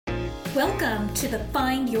Welcome to the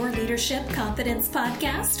Find Your Leadership Confidence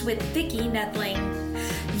podcast with Vicki Nedling.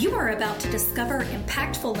 You are about to discover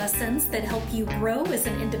impactful lessons that help you grow as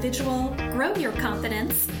an individual, grow your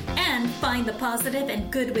confidence, and find the positive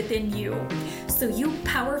and good within you, so you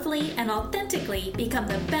powerfully and authentically become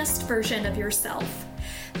the best version of yourself.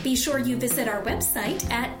 Be sure you visit our website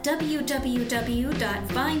at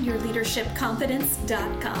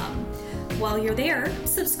www.findyourleadershipconfidence.com. While you're there,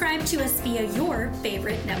 subscribe to us via your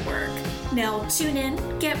favorite network. Now tune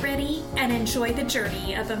in, get ready, and enjoy the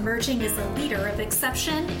journey of emerging as a leader of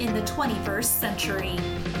exception in the 21st century.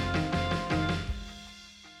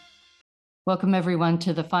 Welcome, everyone,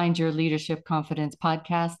 to the Find Your Leadership Confidence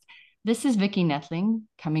podcast. This is Vicki Nedling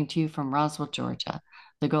coming to you from Roswell, Georgia.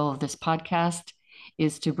 The goal of this podcast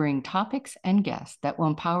is to bring topics and guests that will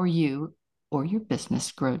empower you or your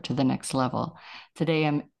business grow to the next level. Today,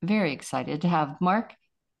 I'm very excited to have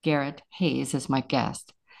Garrett Hayes as my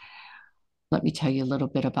guest. Let me tell you a little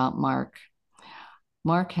bit about Mark.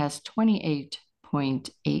 Mark has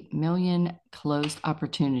 28.8 million closed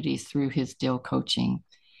opportunities through his deal coaching.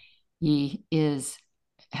 He has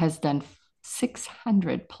done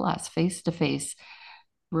 600 plus face-to-face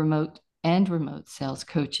remote sales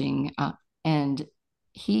coaching, and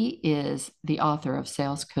he is the author of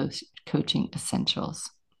Sales Coaching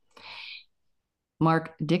Essentials.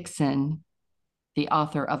 Mark Dixon, the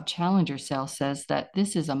author of Challenger Sales, says that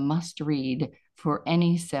this is a must-read for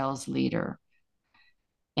any sales leader.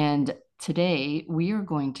 And today we are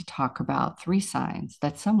going to talk about 3 signs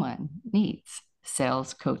that someone needs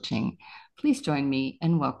sales coaching. Please join me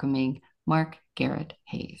in welcoming Mark Garrett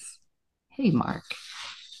Hayes. Hey, Mark.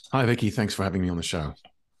 Hi, Vicki. Thanks for having me on the show.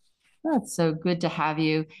 That's so good to have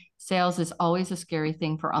you. Sales is always a scary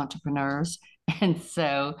thing for entrepreneurs. And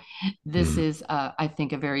so this is, I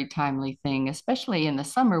think, a very timely thing, especially in the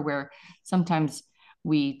summer where sometimes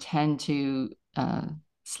we tend to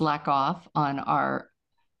slack off on our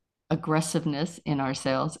aggressiveness in our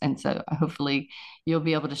sales. And so hopefully you'll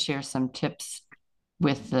be able to share some tips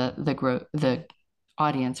with the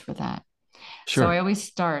audience for that. Sure. So I always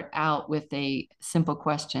start out with a simple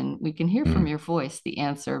question. We can hear from your voice the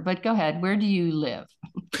answer, but go ahead. Where do you live?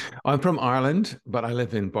 I'm from Ireland, but I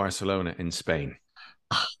live in Barcelona in Spain.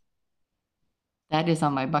 That is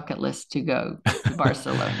on my bucket list to go to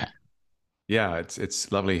Barcelona. Yeah,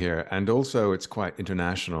 it's lovely here. And also it's quite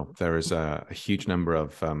international. There is a huge number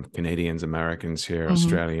of Canadians, Americans here,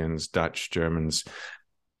 Australians, Dutch, Germans.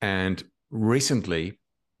 And recently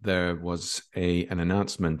there was an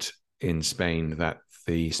announcement in Spain that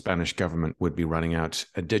the Spanish government would be running out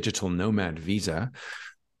a digital nomad visa,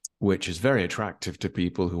 which is very attractive to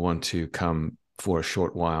people who want to come for a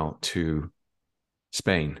short while to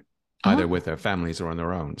Spain, either with their families or on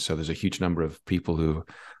their own. So there's a huge number of people who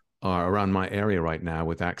are around my area right now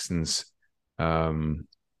with accents,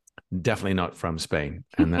 definitely not from Spain.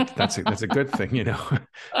 And that's a good thing, you know.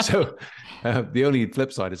 So the only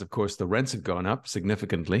flip side is, of course, the rents have gone up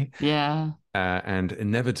significantly. Yeah. And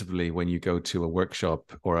inevitably, when you go to a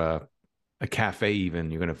workshop or a cafe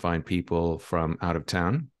even, you're going to find people from out of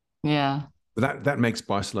town. Yeah. But that makes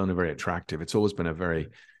Barcelona very attractive. It's always been a very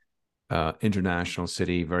international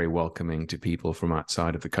city, very welcoming to people from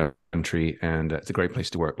outside of the country. And it's a great place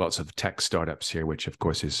to work. Lots of tech startups here, which, of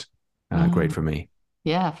course, is great for me.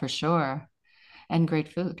 Yeah, for sure. And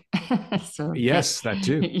great food. So yes, that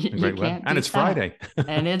too. Great weather. And it's Friday.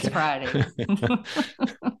 And it's Friday.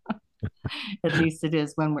 At least it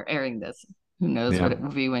is when we're airing this. Who knows what it will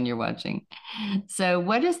be when you're watching. So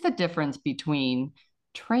what is the difference between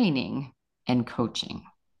training and coaching?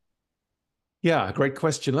 Yeah, great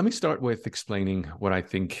question. Let me start with explaining what I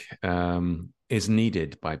think is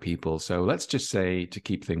needed by people. So let's just say, to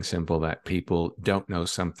keep things simple, that people don't know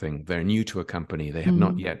something. They're new to a company. They have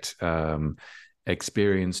not yet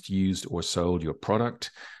experienced, used, or sold your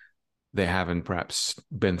product. They haven't perhaps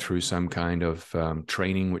been through some kind of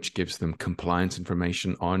training which gives them compliance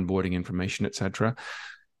information, onboarding information, etc.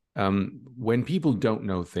 When people don't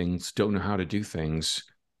know things, don't know how to do things,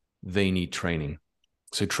 they need training.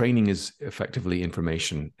 So training is effectively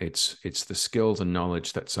information. It's the skills and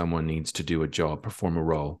knowledge that someone needs to do a job, perform a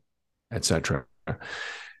role, etc.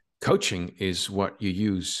 Coaching is what you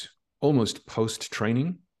use almost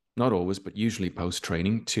post-training, not always, but usually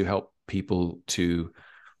post-training, to help people to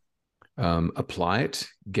apply it,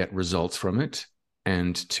 get results from it,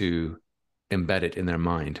 and to embed it in their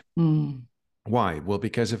mind. Why? Well,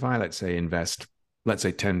 because if I, let's say, invest,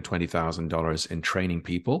 $10,000, $20,000 in training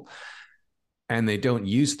people, and they don't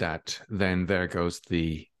use that, then there goes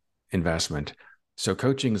the investment. So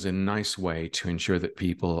coaching is a nice way to ensure that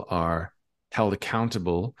people are held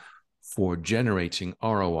accountable for generating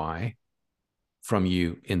ROI from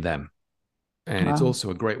you in them. And it's Wow.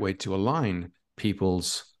 also a great way to align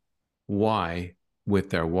people's why with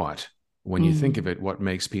their what. When you think of it, what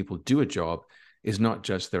makes people do a job is not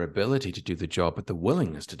just their ability to do the job, but the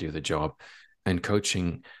willingness to do the job. And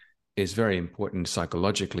coaching is very important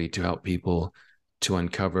psychologically to help people to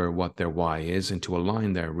uncover what their why is and to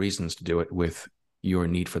align their reasons to do it with your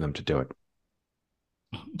need for them to do it.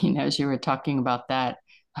 As you were talking about that,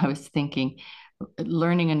 I was thinking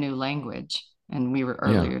learning a new language. And we were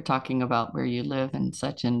earlier talking about where you live and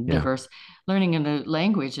such, and diverse. Learning a new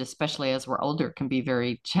language, especially as we're older, can be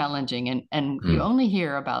very challenging. And you only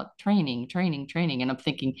hear about training. And I'm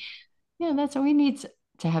thinking, that's what we need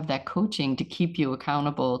to have, that coaching to keep you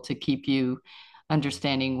accountable, to keep you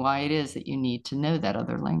understanding why it is that you need to know that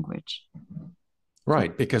other language.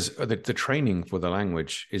 Right, because the training for the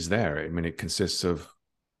language is there. I mean, it consists of,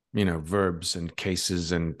 verbs and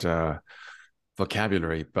cases and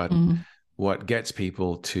vocabulary, but what gets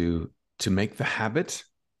people to make the habit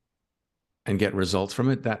and get results from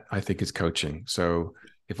it, that I think is coaching. So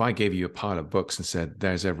if I gave you a pile of books and said,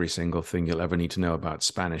 there's every single thing you'll ever need to know about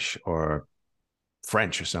Spanish or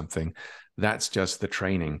French or something, that's just the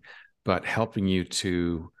training. But helping you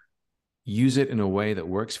to use it in a way that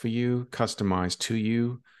works for you, customized to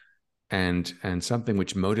you, and something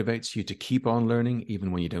which motivates you to keep on learning,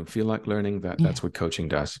 even when you don't feel like learning, that's what coaching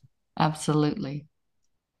does. Absolutely.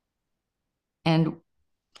 And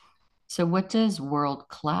so what does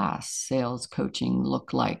world-class sales coaching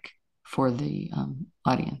look like for the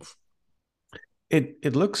audience?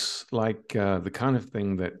 It looks like the kind of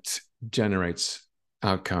thing that generates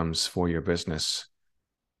outcomes for your business.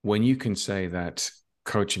 When you can say that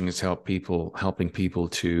coaching is helping people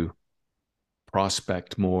to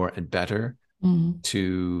prospect more and better,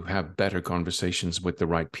 to have better conversations with the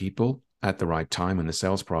right people at the right time in the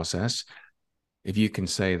sales process. If you can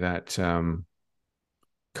say that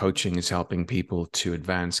coaching is helping people to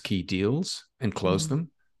advance key deals and close them,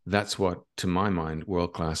 that's what, to my mind,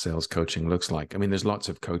 world-class sales coaching looks like. I mean, there's lots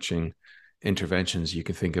of coaching interventions. You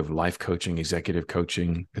can think of life coaching, executive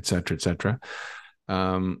coaching, et cetera, et cetera.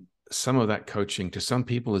 Some of that coaching to some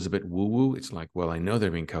people is a bit woo-woo. It's like, well, I know they're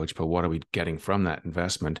being coached, but what are we getting from that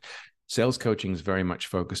investment? Sales coaching is very much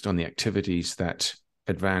focused on the activities that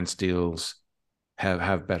advance deals,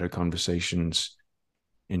 have better conversations,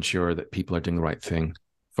 ensure that people are doing the right thing,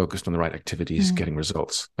 focused on the right activities, getting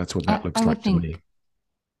results. That's what that looks like to me.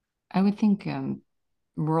 I would think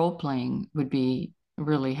role playing would be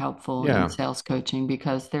really helpful in sales coaching,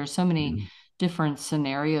 because there's so many different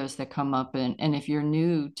scenarios that come up. And if you're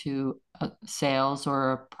new to sales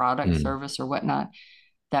or a product, service or whatnot,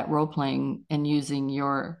 that role playing and using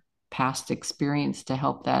your past experience to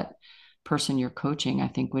help that person you're coaching, I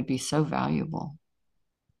think would be so valuable.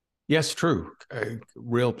 Yes, true.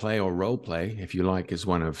 Real play or role play, if you like, is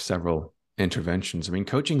one of several interventions. I mean,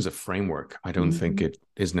 coaching is a framework. I don't think it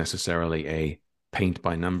is necessarily a paint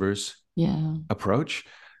by numbers approach.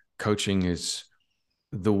 Coaching is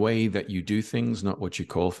the way that you do things, not what you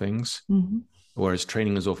call things. Whereas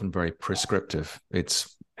training is often very prescriptive.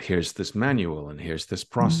 It's here's this manual and here's this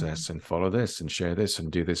process and follow this and share this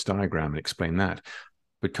and do this diagram and explain that.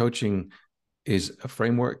 But coaching is a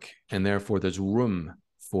framework, and therefore there's room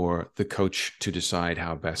for the coach to decide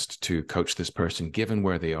how best to coach this person, given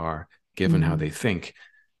where they are, given how they think,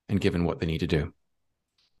 and given what they need to do.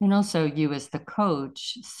 And also you as the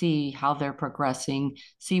coach, see how they're progressing,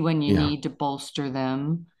 see when you need to bolster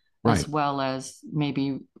them, as well as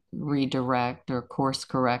maybe redirect or course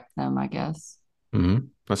correct them, I guess.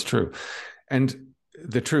 That's true. And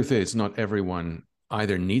the truth is, not everyone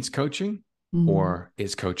either needs coaching or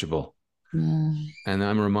is coachable. And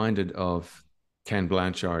I'm reminded of Ken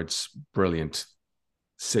Blanchard's brilliant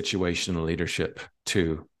situational leadership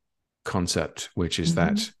 2 concept, which is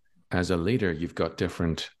that as a leader, you've got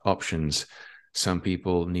different options. Some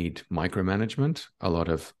people need micromanagement, a lot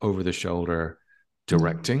of over-the-shoulder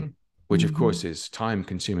directing, which of course is time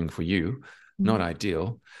consuming for you, not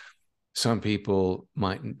ideal. Some people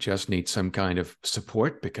might just need some kind of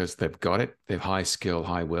support because they've got it. They've high skill,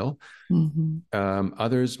 high will.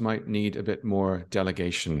 Others might need a bit more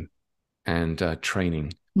delegation and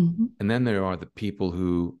training. And then there are the people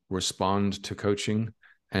who respond to coaching,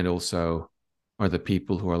 and also are the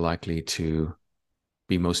people who are likely to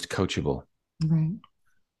be most coachable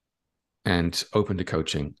and open to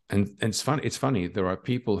coaching. And it's funny. There are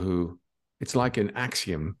people who, it's like an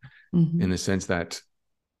axiom in the sense that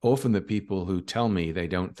often the people who tell me they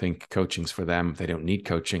don't think coaching's for them, they don't need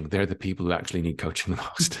coaching, they're the people who actually need coaching the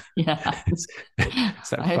most. It's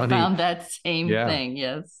that I funny? Found that same thing.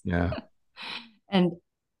 Yes. Yeah. And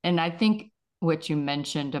I think what you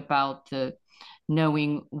mentioned about the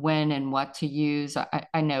knowing when and what to use.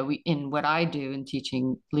 I know in what I do in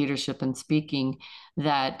teaching leadership and speaking,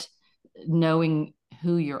 that knowing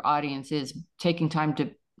who your audience is, taking time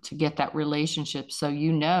to get that relationship, so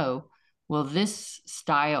well, this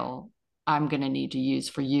style I'm going to need to use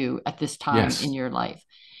for you at this time in Yes. your life.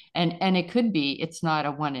 And it could be, it's not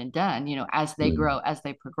a one and done, as they grow, as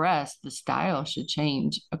they progress, the style should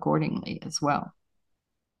change accordingly as well.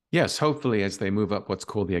 Yes, hopefully as they move up what's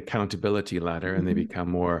called the accountability ladder and they become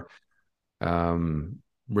more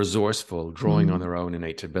resourceful, drawing on their own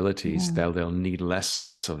innate abilities, they'll need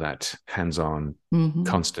less of that hands-on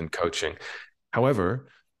constant coaching. However,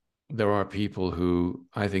 there are people who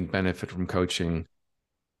I think benefit from coaching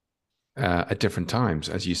at different times,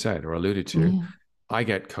 as you said or alluded to. I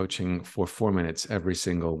get coaching for 4 minutes every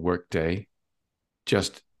single work day,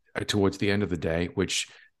 just towards the end of the day, which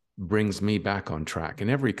brings me back on track. And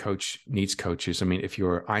every coach needs coaches. I mean, if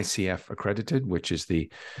you're ICF accredited, which is the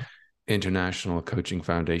International Coaching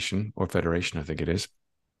Foundation or Federation, I think it is,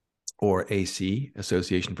 or AC,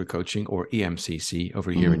 Association for Coaching, or EMCC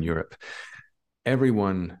over here in Europe,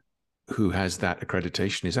 everyone who has that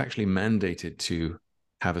accreditation is actually mandated to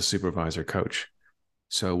have a supervisor coach.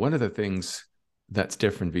 So one of the things that's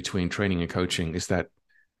different between training and coaching is that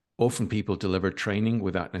often people deliver training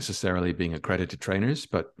without necessarily being accredited trainers.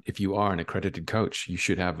 But if you are an accredited coach, you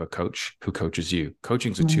should have a coach who coaches you.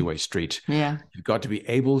 Coaching's a two-way street. Yeah. You've got to be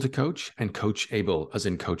able to coach and coach able, as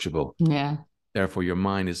in coachable. Yeah. Therefore, your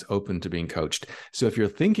mind is open to being coached. So if you're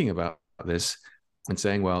thinking about this and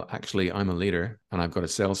saying, well, actually, I'm a leader and I've got a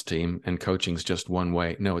sales team and coaching's just one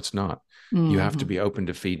way. No, it's not. You have to be open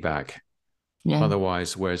to feedback. Yeah.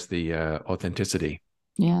 Otherwise, where's the authenticity?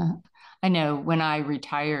 Yeah. I know when I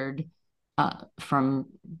retired from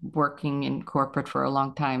working in corporate for a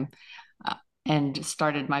long time and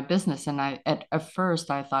started my business, and at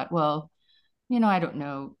first I thought, well, I don't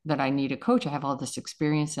know that I need a coach. I have all this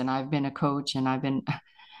experience and I've been a coach and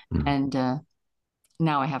and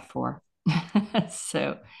now I have 4.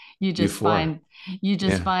 So you just find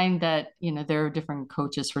that, there are different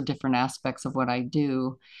coaches for different aspects of what I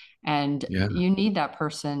do. And you need that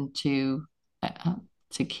person to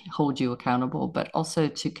hold you accountable, but also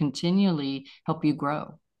to continually help you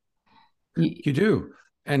grow. You do.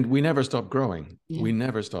 And we never stop growing. Yeah. We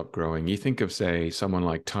never stop growing. You think of, say, someone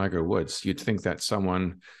like Tiger Woods, you'd think that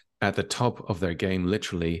someone at the top of their game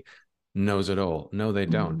literally knows it all. No, they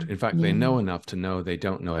don't. In fact, they know enough to know they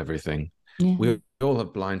don't know everything. Yeah. We all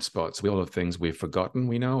have blind spots. We all have things we've forgotten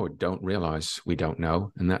we know or don't realize we don't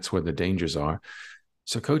know. And that's where the dangers are.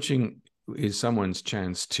 So coaching is someone's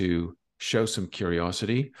chance to show some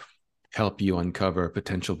curiosity, help you uncover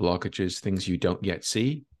potential blockages, things you don't yet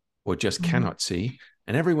see or just cannot see.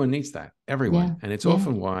 And everyone needs that, everyone. Yeah. And it's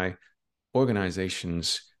often why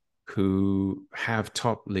organizations who have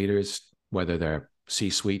top leaders, whether they're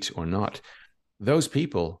C-suite or not, those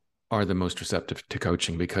people are the most receptive to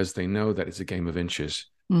coaching because they know that it's a game of inches.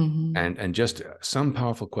 And just some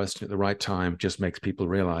powerful question at the right time just makes people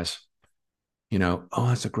realize, oh,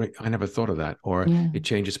 that's I never thought of that, or it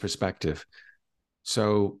changes perspective.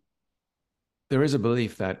 So there is a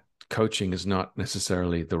belief that coaching is not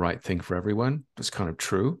necessarily the right thing for everyone. It's kind of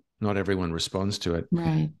true. Not everyone responds to it.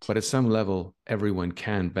 Right. But at some level, everyone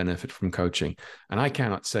can benefit from coaching. And I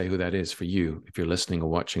cannot say who that is for you. If you're listening or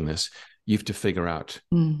watching this, you have to figure out.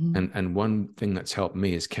 And one thing that's helped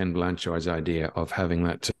me is Ken Blanchard's idea of having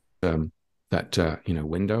that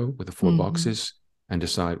window with the 4 boxes and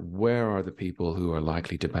decide where are the people who are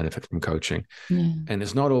likely to benefit from coaching. Yeah. And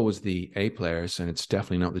it's not always the A players, and it's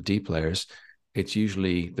definitely not the D players. It's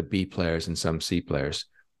usually the B players and some C players.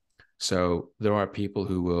 So there are people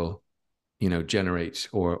who will, generate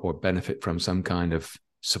or benefit from some kind of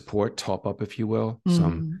support, top up, if you will,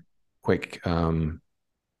 some quick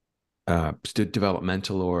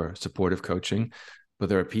developmental or supportive coaching. But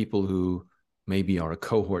there are people who maybe are a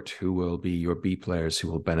cohort who will be your B players who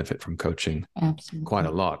will benefit from coaching. Absolutely. Quite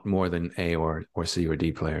a lot more than A or C or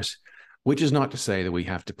D players. Which is not to say that we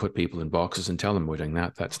have to put people in boxes and tell them we're doing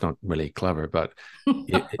that. That's not really clever. But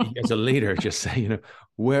as a leader, just say,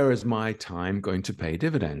 where is my time going to pay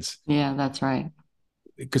dividends? Yeah, that's right.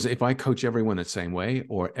 Because if I coach everyone the same way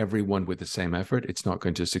or everyone with the same effort, it's not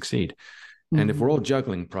going to succeed. And if we're all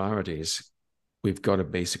juggling priorities, we've got to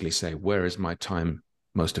basically say, where is my time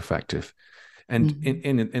most effective? And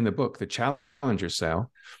in the book, The Challenger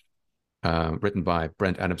Cell, written by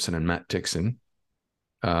Brent Adamson and Matt Dixon,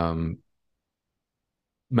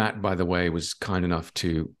 Matt, by the way, was kind enough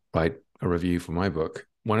to write a review for my book,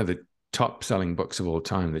 one of the top-selling books of all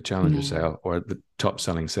time, The Challenger Sale, or the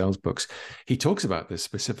top-selling sales books. He talks about this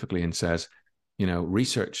specifically and says,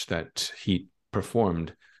 research that he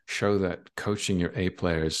performed show that coaching your A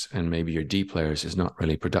players and maybe your D players is not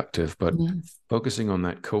really productive, but Yes. focusing on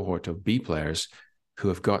that cohort of B players who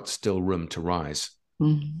have got still room to rise,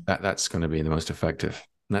 that's going to be the most effective.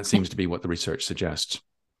 And that seems to be what the research suggests.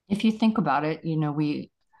 If you think about it,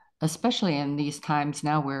 especially in these times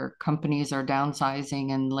now where companies are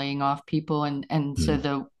downsizing and laying off people, and so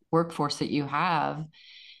the workforce that you have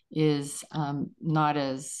is not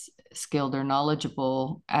as skilled or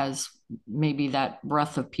knowledgeable as maybe that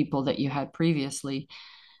breadth of people that you had previously.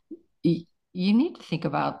 You need to think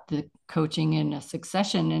about the coaching in a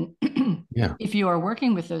succession. And if you are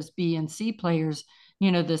working with those B and C players,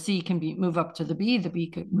 the C can move up to the B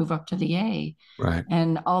could move up to the A. Right.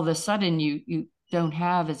 And all of a sudden you don't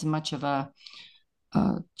have as much of a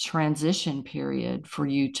transition period for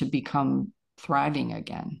you to become thriving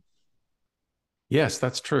again. Yes,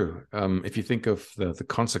 that's true. If you think of the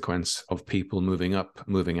consequence of people moving up,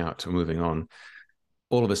 moving out, or moving on,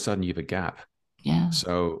 all of a sudden you have a gap. Yeah.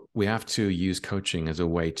 So we have to use coaching as a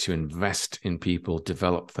way to invest in people,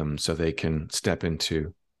 develop them so they can step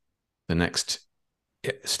into the next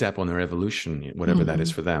step on their evolution, whatever that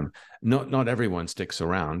is for them. Not everyone sticks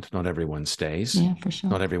around. Not everyone stays. Yeah, for sure.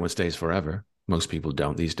 Not everyone stays forever. Most people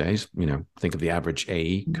don't these days. Think of the average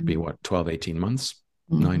AE could be 12, 18 months,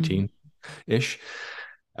 19-ish.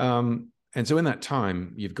 And so in that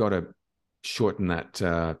time, you've got to shorten that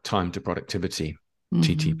time to productivity,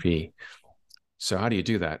 TTP. So how do you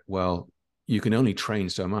do that? Well, you can only train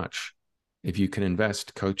so much. If you can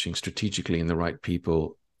invest coaching strategically in the right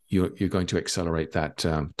people, you're going to accelerate that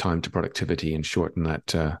time to productivity and shorten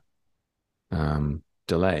that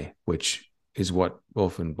delay, which is what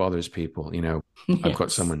often bothers people. I've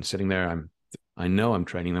got someone sitting there. I know I'm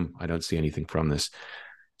training them. I don't see anything from this.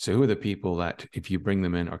 So who are the people that, if you bring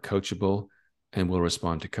them in, are coachable and will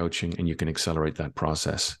respond to coaching, and you can accelerate that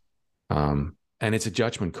process? And it's a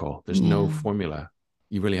judgment call. There's no formula.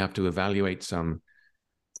 You really have to evaluate some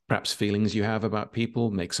perhaps feelings you have about people,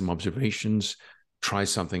 make some observations, try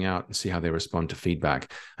something out and see how they respond to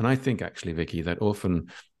feedback. And I think actually, Vicky, that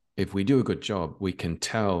often if we do a good job, we can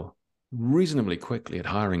tell reasonably quickly at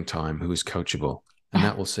hiring time who is coachable. And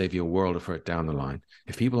that will save you a world of hurt down the line.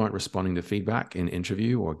 If people aren't responding to feedback in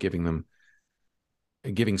interview or giving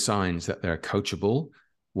signs that they're coachable,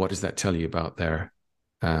 what does that tell you about their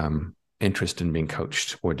interest in being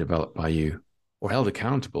coached or developed by you or held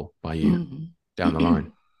accountable by you down the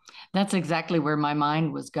line? That's exactly where my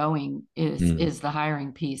mind was going, is the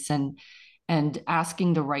hiring piece and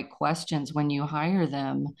asking the right questions when you hire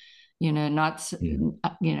them.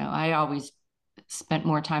 I always spent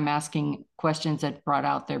more time asking questions that brought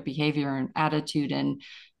out their behavior and attitude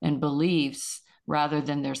and beliefs rather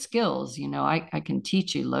than their skills. I can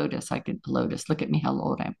teach you Lotus. Look at me how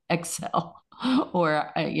old I am, Excel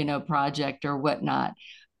or, project or whatnot.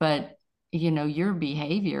 But, your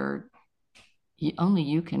behavior, only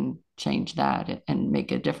you can change that and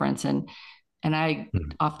make a difference. And I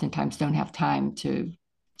oftentimes don't have time to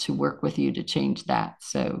work with you to change that.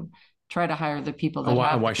 So try to hire the people that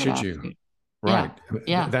have. Why should you? Right.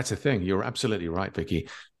 Yeah. That's the thing. You're absolutely right, Vicky.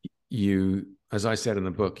 You, as I said in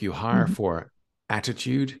the book, you hire for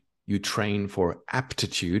attitude, you train for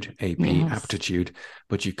aptitude, aptitude,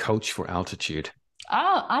 but you coach for altitude.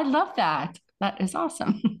 Oh, I love that. That is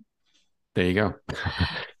awesome. There you go.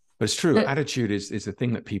 But it's true. Attitude is the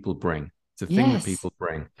thing that people bring. It's the thing that people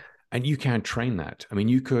bring. And you can't train that. I mean,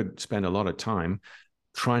 you could spend a lot of time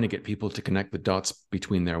trying to get people to connect the dots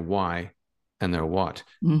between their why and their what.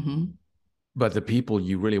 But the people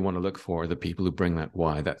you really want to look for are the people who bring that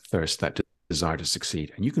why, that thirst, that desire to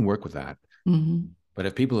succeed. And you can work with that. But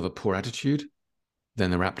if people have a poor attitude,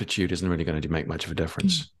 then their aptitude isn't really going to make much of a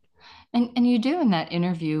difference. And you do in that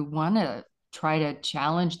interview want to try to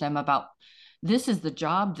challenge them about, this is the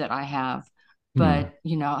job that I have, but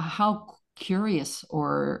how curious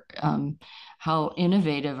or how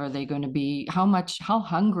innovative are they going to be? How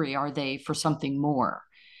hungry are they for something more?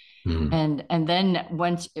 And then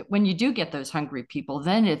when you do get those hungry people,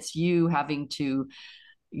 then it's you having to,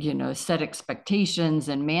 set expectations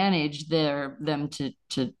and manage them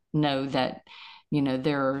to know that,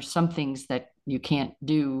 there are some things that you can't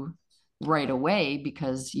do right away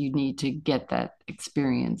because you need to get that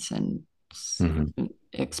experience and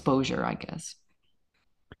exposure, I guess.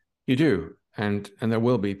 You do. And there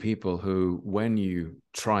will be people who, when you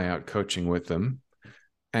try out coaching with them,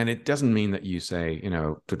 and it doesn't mean that you say, at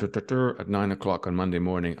 9:00 on Monday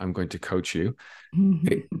morning, I'm going to coach you.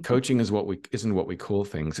 Coaching isn't what we call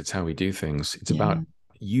things. It's how we do things. It's about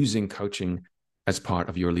using coaching as part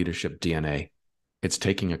of your leadership DNA. It's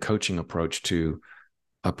taking a coaching approach to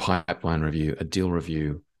a pipeline review, a deal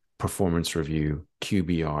review, performance review,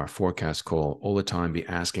 QBR, forecast call, all the time be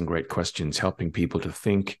asking great questions, helping people to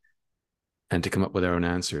think and to come up with their own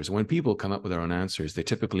answers. When people come up with their own answers, they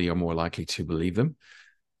typically are more likely to believe them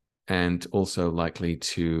and also likely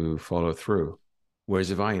to follow through.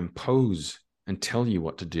 Whereas if I impose and tell you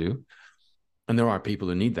what to do, and there are people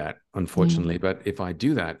who need that, unfortunately, but if I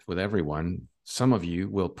do that with everyone, some of you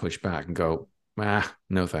will push back and go,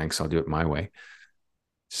 no thanks, I'll do it my way.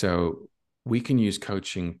 So we can use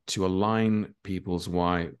coaching to align people's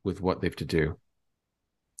why with what they've to do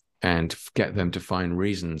and get them to find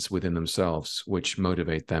reasons within themselves which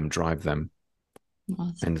motivate them, drive them,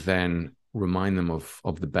 and then remind them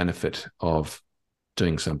of the benefit of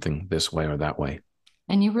doing something this way or that way.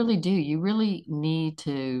 And you really do. You really need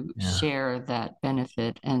to share that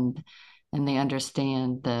benefit, and they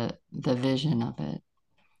understand the vision of it.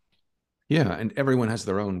 Yeah, and everyone has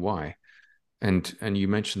their own why. And you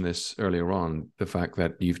mentioned this earlier on, the fact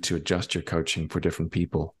that you've to adjust your coaching for different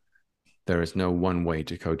people. There is no one way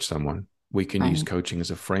to coach someone. We can use coaching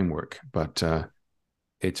as a framework, but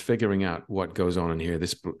it's figuring out what goes on in here,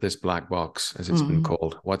 this black box, as it's been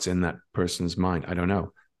called. What's in that person's mind? I don't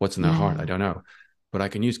know. What's in their heart? I don't know. But I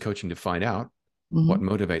can use coaching to find out what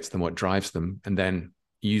motivates them, what drives them, and then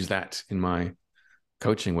use that in my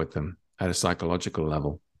coaching with them at a psychological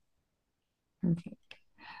level. Perfect.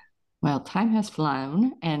 Well, time has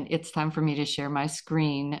flown, and it's time for me to share my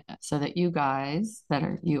screen so that you guys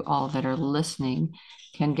you all that are listening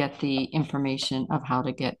can get the information of how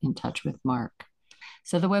to get in touch with Mark.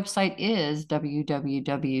 So the website is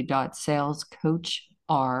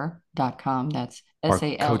www.salescoachr.com. That's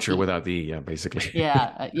SALE. Coacher without the E, basically.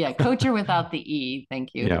 Coacher without the E.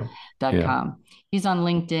 Thank you. .com. He's on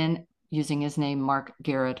LinkedIn using his name, Mark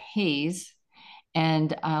Garrett Hayes.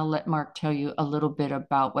 And I'll let Mark tell you a little bit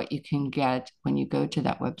about what you can get when you go to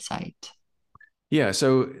that website. Yeah,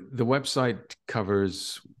 so the website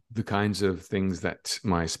covers the kinds of things that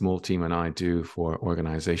my small team and I do for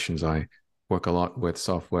organizations. I work a lot with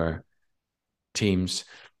software teams.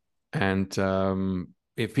 And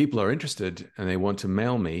if people are interested and they want to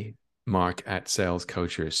mail me, Mark at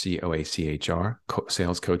salescoacher, COACHR,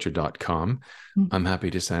 salescoacher.com, I'm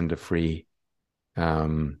happy to send a free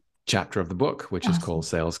chapter of the book, which is called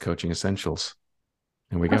Sales Coaching Essentials.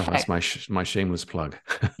 There we go. That's my shameless plug.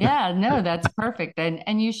 Yeah, no, that's perfect.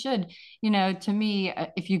 And you should, to me,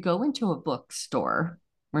 if you go into a bookstore,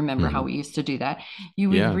 remember how we used to do that, you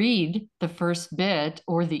would read the first bit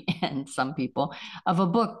or the end, some people, of a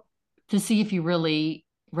book to see if you really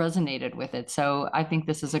resonated with it. So I think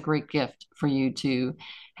this is a great gift for you to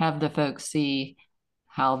have the folks see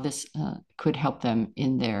how this could help them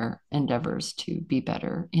in their endeavors to be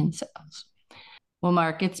better in sales. Well,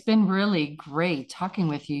 Mark, it's been really great talking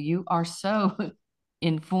with you. You are so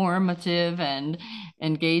informative and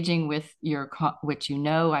engaging with what you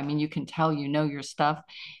know. I mean, you can tell you know your stuff.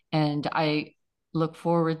 And I look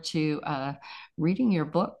forward to reading your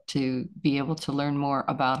book to be able to learn more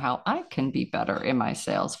about how I can be better in my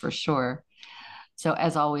sales for sure. So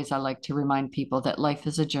as always, I like to remind people that life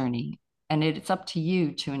is a journey, and it's up to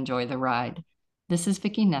you to enjoy the ride. This is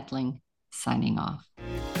Vicki Nettling, signing off.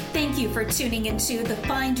 Thank you for tuning into the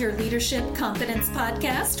Find Your Leadership Confidence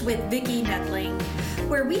podcast with Vicki Nettling,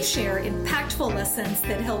 where we share impactful lessons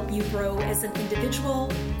that help you grow as an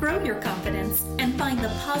individual, grow your confidence, and find the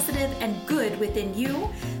positive and good within you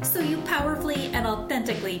so you powerfully and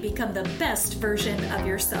authentically become the best version of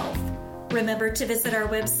yourself. Remember to visit our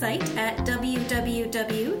website at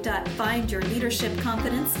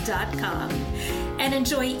www.findyourleadershipconfidence.com and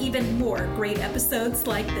enjoy even more great episodes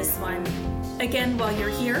like this one. Again, while you're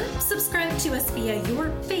here, subscribe to us via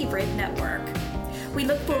your favorite network. We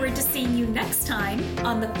look forward to seeing you next time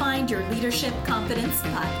on the Find Your Leadership Confidence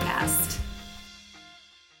podcast.